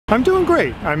I'm doing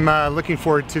great. I'm looking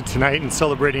forward to tonight and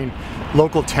celebrating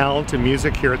local talent and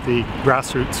music here at the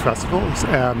Grassroots Festivals,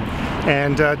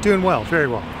 and doing well, very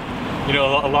well. You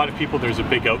know, a lot of people, there's a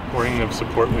big outpouring of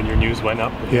support when your news went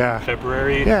up in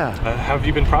February. Yeah. How have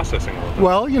you been processing all of that?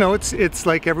 Well, you know, it's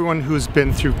like everyone who's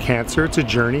been through cancer. It's a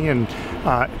journey, and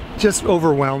just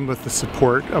overwhelmed with the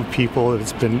support of people.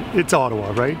 It's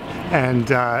Ottawa, right?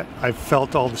 And I've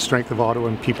felt all the strength of Ottawa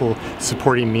and people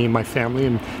supporting me and my family,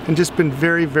 and just been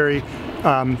very, very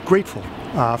grateful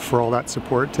for all that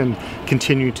support, and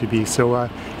continue to be. So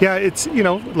yeah, it's, you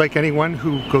know, like anyone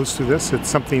who goes through this, it's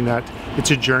something that it's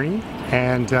a journey,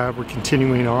 and we're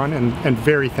continuing on, and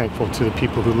very thankful to the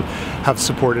people who have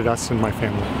supported us and my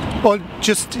family. Well,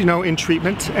 just, you know, in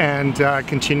treatment, and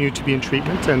continue to be in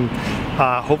treatment, and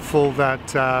hopeful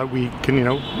that we can, you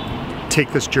know,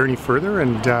 take this journey further,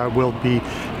 and we'll be,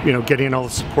 you know, getting all the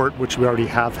support which we already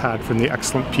have had from the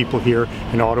excellent people here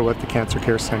in Ottawa at the Cancer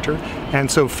Care Centre. And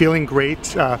so feeling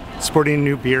great, sporting a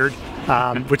new beard,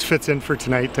 which fits in for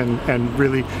tonight, and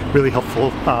really, really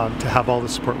helpful to have all the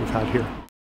support we've had here.